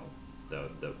the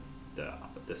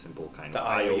simple kind of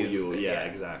IOU,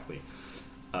 exactly,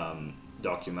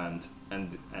 document,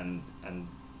 and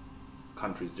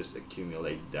countries just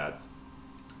accumulate debt.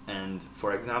 And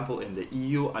for example, in the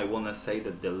EU, I want to say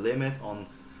that the limit on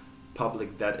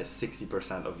public debt is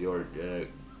 60% of your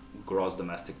gross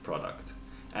domestic product.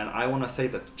 And I want to say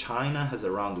that China has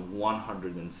around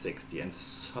 160, and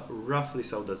roughly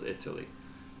so does Italy.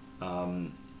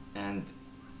 And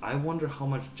I wonder how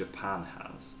much Japan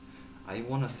has. I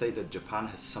want to say that Japan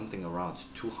has something around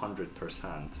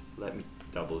 200%. Let me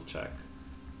double check.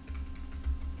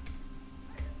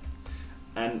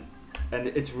 And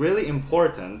it's really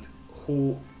important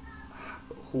who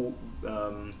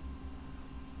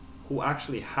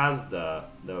actually has the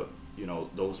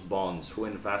those bonds, who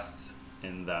invests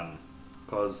in them,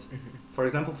 because for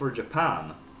example, for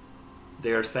Japan,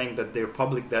 they are saying that their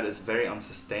public debt is very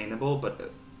unsustainable,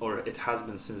 or it has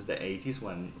been since the 80s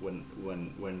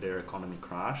when their economy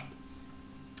crashed,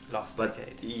 lost But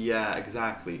decade. yeah,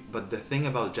 exactly. But the thing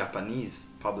about Japanese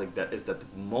public debt is that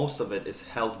most of it is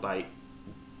held by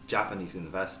Japanese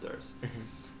investors, Mhm.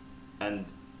 and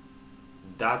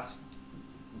that's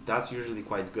that's usually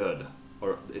quite good,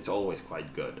 or it's always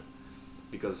quite good,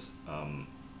 because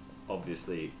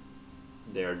obviously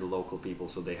they're the local people,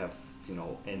 so they have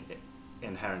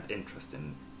inherent interest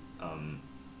in,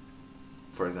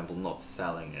 for example, not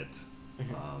selling it,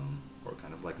 Mhm. or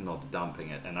kind of like not dumping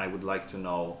it. And I would like to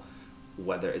know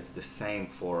whether it's the same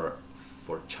for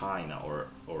China, or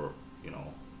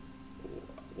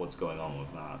what's going on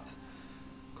with that,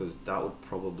 because that would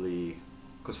probably,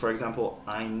 because for example,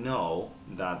 I know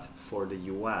that for the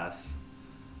US,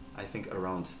 I think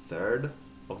around third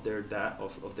of their debt,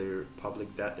 of their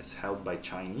public debt, is held by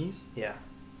Chinese, Yeah,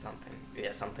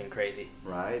 something crazy.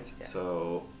 right? Yeah.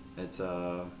 So it's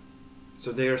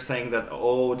so they are saying that,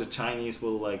 oh, the Chinese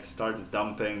will like start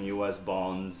dumping US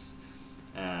bonds,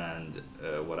 and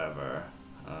whatever,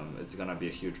 it's gonna be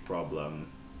a huge problem.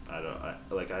 I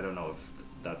don't know if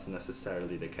that's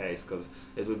necessarily the case, because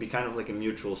it would be kind of like a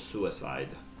mutual suicide,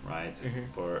 right? Mhm.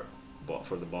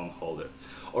 For the bondholder,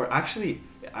 or actually,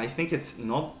 I think it's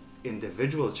not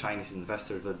individual Chinese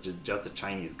investors, but just the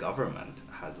Chinese government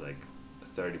has like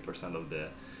 30% of the.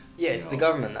 Yeah, you it's know, the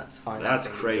government that's That's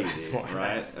financing the US crazy, more or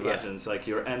right? less. Imagine Yeah. it's like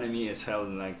your enemy is held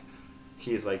in like,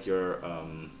 he's like your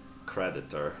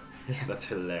creditor. Yeah. That's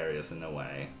hilarious in a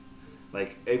way.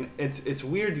 Like, it's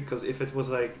weird, because if it was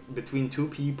like between two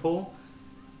people,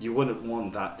 you wouldn't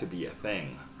want that to be a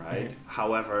thing, right? Mhm.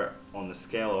 However, on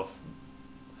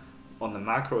the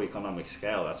macroeconomic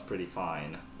scale, that's pretty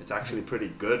fine. It's actually pretty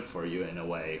good for you in a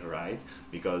way, right?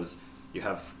 Because you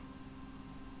have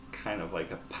kind of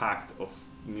like a pact of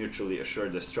mutually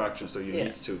assured destruction, so you Yeah.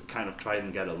 need to kind of try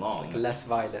and get It's along, like a less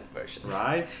violent version.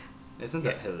 right? Isn't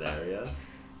that Yeah. hilarious?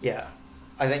 Yeah,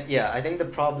 I think the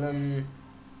problem,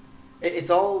 it's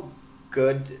all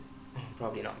good,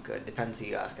 probably not good. Depends who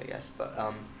you ask, I guess. But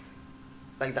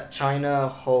like that China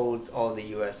holds all the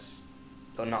U.S.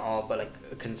 or not all, but like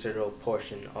a considerable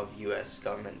portion of U.S.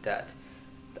 government debt.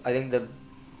 I think the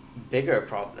bigger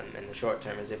problem in the short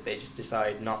term is if they just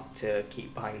decide not to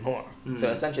keep buying more. So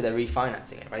Mm. essentially, they're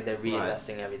refinancing it, right? They're Right.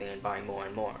 reinvesting everything and buying more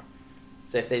and more.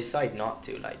 So if they decide not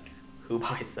to, like, who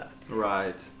buys that?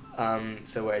 Right.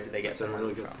 So where do they get That's the a money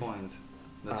really good from? point.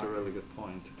 That's a really good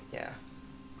point. Yeah,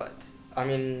 but I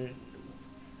mean,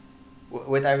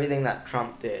 with everything that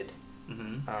Trump did,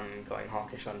 Mm-hmm. going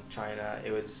hawkish on China,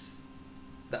 it was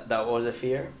that was a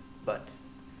fear, but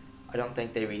I don't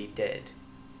think they really did.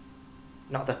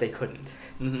 Not that they couldn't.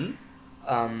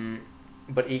 Mm-hmm.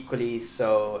 But equally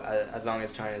so, as long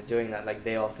as China's doing that, like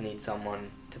they also need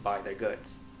someone to buy their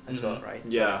goods as well, Mhm. right?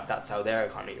 Yeah. So that's how their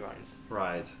economy runs.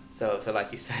 Right. So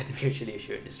like you said, mutually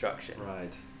assured destruction.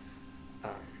 Right.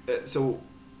 Um, So,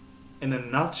 in a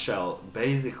nutshell,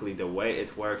 basically the way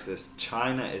it works is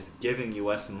China is giving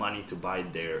US money to buy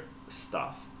their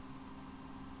stuff.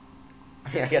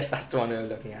 I mean, I guess that's one way of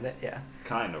looking at it. Yeah.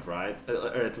 Kind of, right?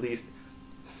 Or at least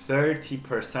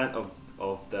 30%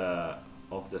 of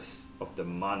the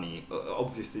money,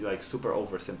 obviously like super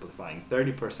oversimplifying,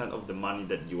 30% of the money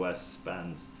that US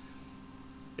spends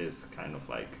is kind of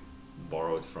like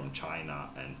borrowed from China,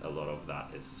 and a lot of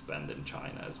that is spent in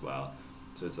China as well.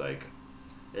 So it's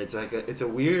a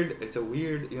weird,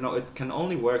 it can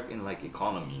only work in like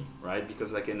economy, right?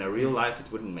 Because like in a real life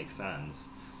it wouldn't make sense.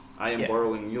 I am Yeah.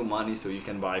 borrowing you money so you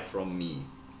can buy from me.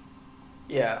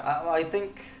 Yeah, I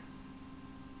think.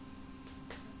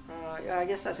 Yeah, I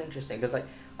guess that's interesting because like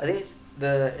I think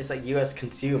it's like U.S.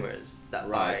 consumers that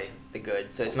buy Right. the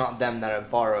goods, so it's not them that are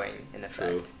borrowing in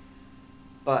effect. True.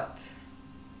 But.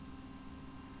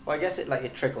 Well, I guess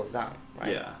it trickles down,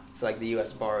 right? Yeah. So like the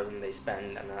U.S. borrows and they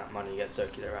spend, and then that money gets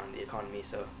circulated around the economy.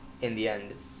 So in the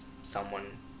end, it's someone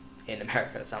in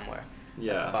America somewhere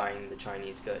that's Yeah. buying the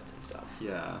Chinese goods and stuff.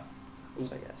 Yeah.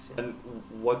 So I guess. Yeah. And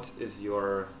what is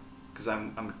your? Because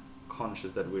I'm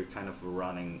conscious that we're kind of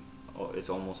running. It's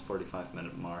almost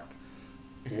 45-minute mark.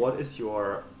 Mhm. What is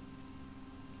your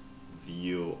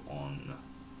view on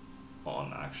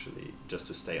actually, just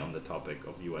to stay on the topic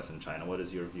of U.S. and China? What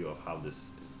is your view of how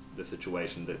the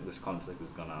situation, that this conflict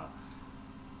is gonna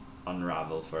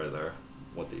unravel further?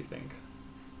 What do you think?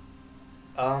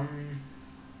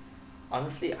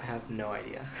 Honestly, I have no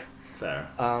idea. Fair.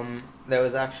 There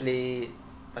was actually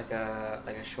like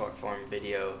a short form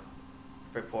video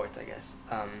report, I guess,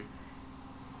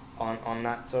 on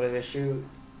that sort of issue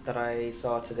that I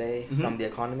saw today from Mhm. The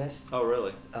Economist. Oh,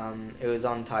 really? It was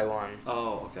on Taiwan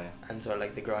Oh, okay. and sort of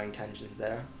like the growing tensions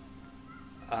there.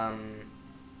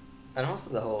 And also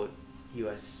the whole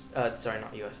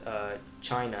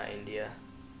China, India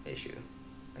issue.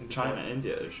 Like the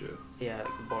China-India issue. Yeah,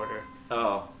 like the border.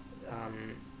 Oh.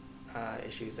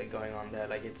 Issues like going on there.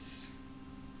 Like it's,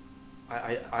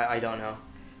 I don't know,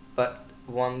 but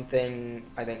one thing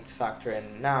I think to factor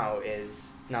in now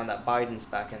is now that Biden's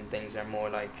back and things are more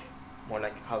like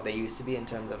how they used to be in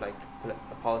terms of like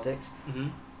politics. Mm-hmm.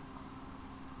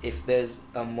 If there's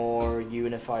a more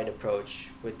unified approach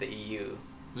with the EU,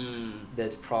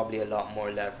 there's probably a lot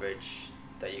more leverage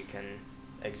that you can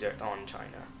exert on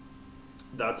China.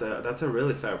 That's a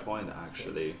really fair point,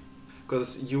 actually,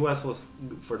 because U.S. was,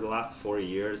 for the last 4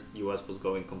 years, U.S. was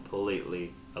going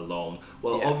completely alone.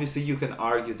 Well, Yeah. obviously you can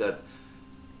argue that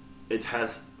it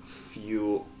has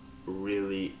few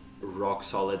really rock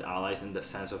solid allies in the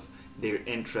sense of their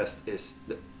interest is,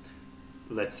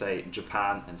 let's say,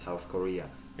 Japan and South Korea.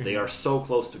 They are so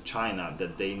close to China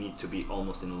that they need to be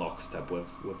almost in lockstep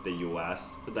with the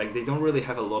US. Like they don't really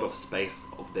have a lot of space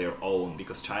of their own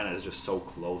because China is just so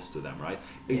close to them, right?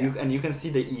 Yeah. And you can see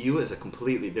the EU is a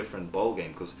completely different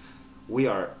ballgame because we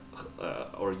are,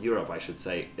 or Europe, I should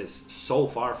say, is so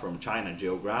far from China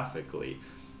geographically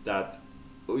that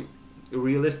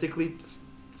realistically,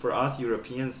 for us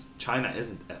Europeans, China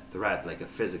isn't a threat, like a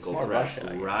physical It's more threat, Russia,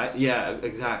 I right? guess. Yeah,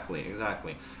 exactly.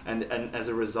 And as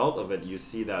a result of it, you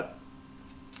see that.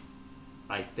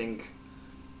 I think,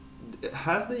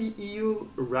 has the EU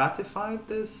ratified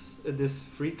this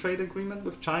free trade agreement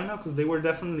with China? Because they were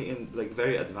definitely in like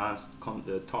very advanced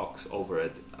talks over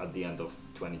it at the end of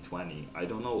 2020. I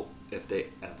don't know if they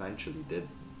eventually did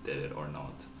it or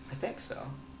not. I think so.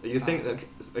 You think like,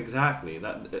 exactly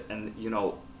that, and you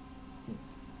know,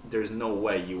 there's no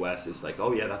way US is like,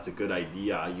 oh yeah, that's a good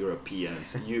idea,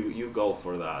 Europeans, you go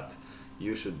for that.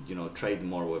 You should, trade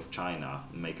more with China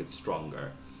and make it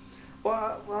stronger.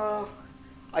 Well,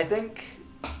 I think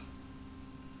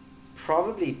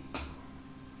probably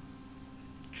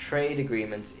trade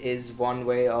agreements is one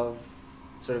way of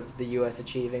sort of the US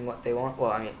achieving what they want.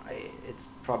 Well, I mean, it's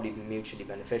probably mutually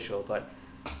beneficial, but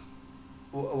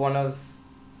one of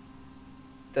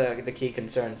the key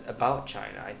concerns about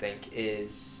China, I think,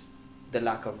 is the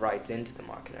lack of rights into the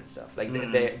market and stuff. Like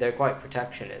they're quite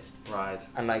protectionist. Right.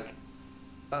 And like,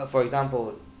 for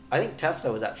example, I think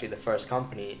Tesla was actually the first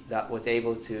company that was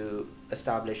able to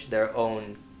establish their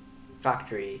own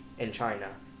factory in China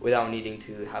without needing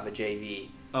to have a JV,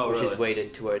 which really? is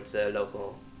weighted towards a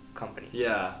local company.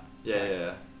 Yeah.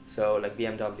 So like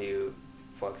BMW,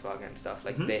 Volkswagen and stuff,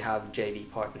 like Mhm. they have JV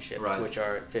partnerships, Right. which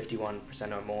are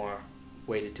 51% or more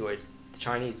weighted towards the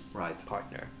Chinese Right.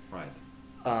 partner. Right.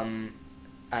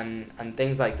 And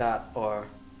things like that, or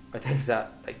things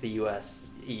that like the US,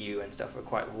 EU and stuff are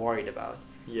quite worried about.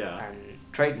 Yeah. And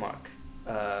trademark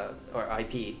or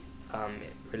IP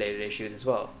related issues as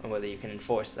well, and whether you can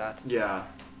enforce that. Yeah.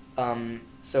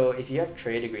 So if you have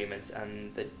trade agreements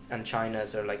and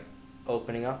China's are like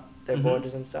opening up their Mhm.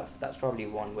 borders and stuff, that's probably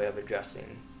one way of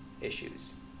addressing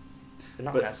issues. So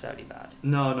not But- necessarily bad.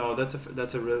 No,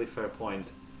 that's a really fair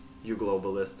point, you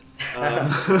globalist.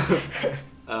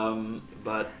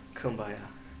 But Kumbaya.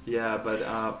 yeah,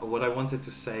 but what I wanted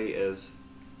to say is,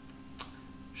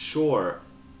 sure,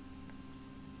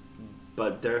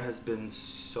 but there has been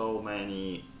so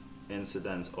many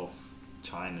incidents of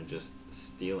China just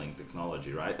stealing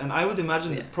technology, right? And I would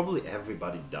imagine that probably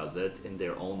everybody does it in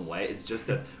their own way. It's just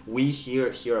that we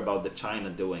hear about the China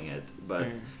doing it, but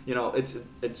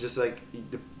it's just like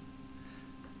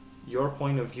your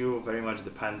point of view very much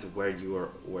depends where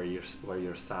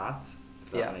you're sat,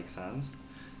 if that makes sense.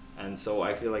 And so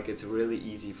I feel like it's really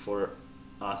easy for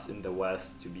us in the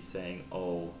West to be saying,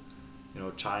 oh,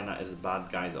 China is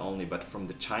bad guys only. But from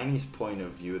the Chinese point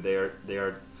of view, they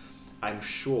are, I'm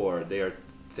sure they are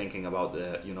thinking about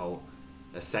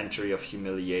a century of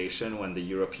humiliation when the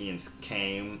Europeans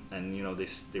came and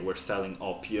they were selling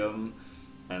opium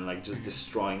and like just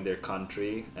destroying their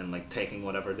country and like taking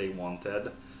whatever they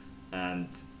wanted, and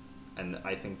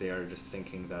I think they are just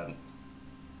thinking that.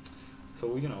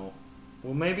 So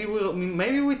well, maybe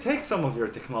we take some of your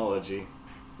technology,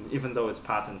 even though it's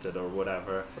patented or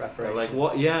whatever. Reparations. Like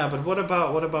what? Yeah, but what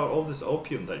about all this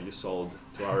opium that you sold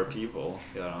to our people?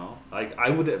 Like I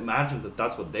would imagine that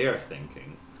that's what they are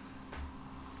thinking.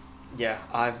 Yeah,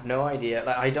 I've no idea.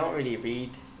 Like I don't really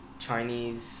read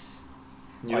Chinese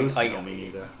News? Like, No, me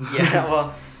neither. Yeah,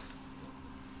 well,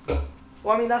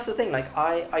 I mean that's the thing. Like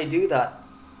I do that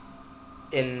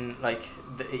in like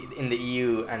in the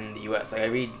EU and the US. Like I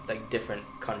read like different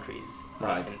countries'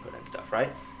 Right. input and stuff,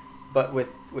 right? But with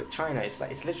China, it's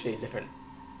literally a different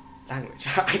language.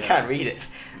 I can't read it.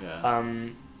 Yeah.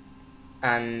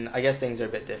 And I guess things are a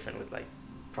bit different with like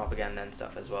propaganda and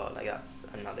stuff as well. Like that's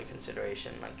another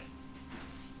consideration. Like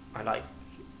I like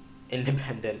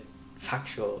independent,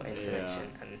 factual information.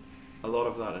 Yeah. And A lot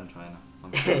of that in China.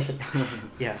 I'm sure.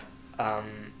 yeah.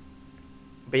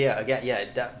 But yeah, again, yeah,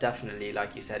 definitely,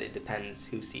 like you said, it depends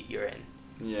whose seat you're in.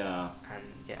 Yeah. And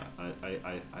yeah.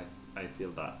 I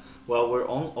feel that. Well, we're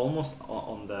almost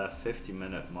on the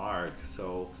 50-minute mark,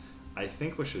 so I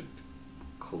think we should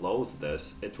close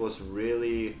this. It was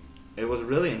really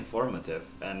informative,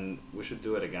 and we should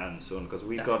do it again soon because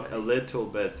we got a Definitely. little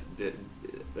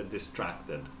bit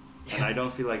distracted, and I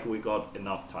don't feel like we got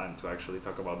enough time to actually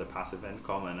talk about the passive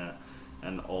income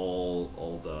and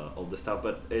all the stuff.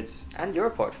 But it's And your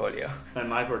portfolio. and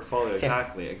my portfolio, Yeah.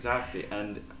 exactly,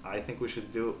 and I think we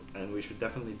should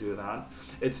definitely do that.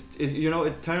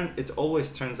 It always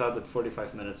turns out that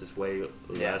 45 minutes is way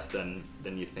Yeah. less than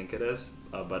you think it is.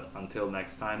 But until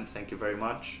next time, thank you very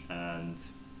much, and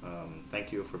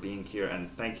thank you for being here, and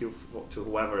thank you to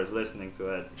whoever is listening to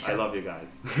it. I Yeah. love you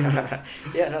guys.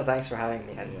 Yeah, no, thanks for having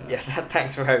me, and Yeah.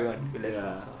 thanks for everyone who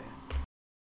listened. Yeah.